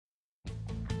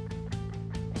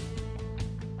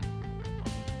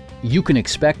You can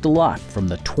expect a lot from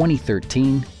the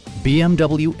 2013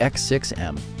 BMW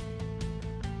X6M.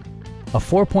 A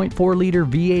 4.4-liter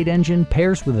V8 engine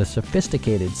pairs with a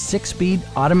sophisticated 6-speed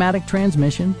automatic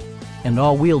transmission, and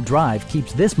all-wheel drive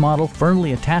keeps this model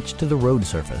firmly attached to the road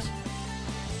surface.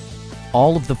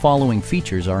 All of the following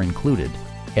features are included: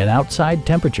 an outside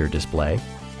temperature display,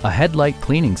 a headlight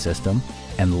cleaning system,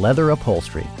 and leather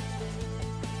upholstery.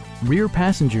 Rear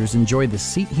passengers enjoy the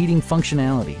seat heating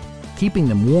functionality, keeping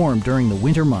them warm during the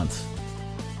winter months.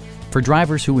 For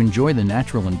drivers who enjoy the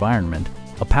natural environment,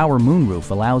 a power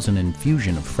moonroof allows an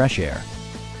infusion of fresh air.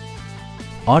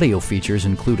 Audio features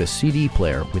include a CD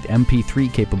player with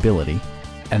MP3 capability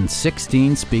and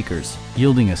 16 speakers,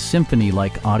 yielding a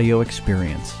symphony-like audio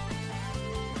experience.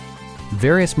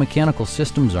 Various mechanical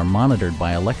systems are monitored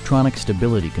by electronic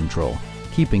stability control,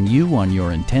 keeping you on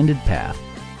your intended path.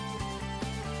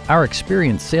 Our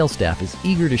experienced sales staff is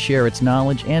eager to share its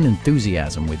knowledge and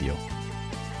enthusiasm with you.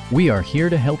 We are here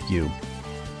to help you.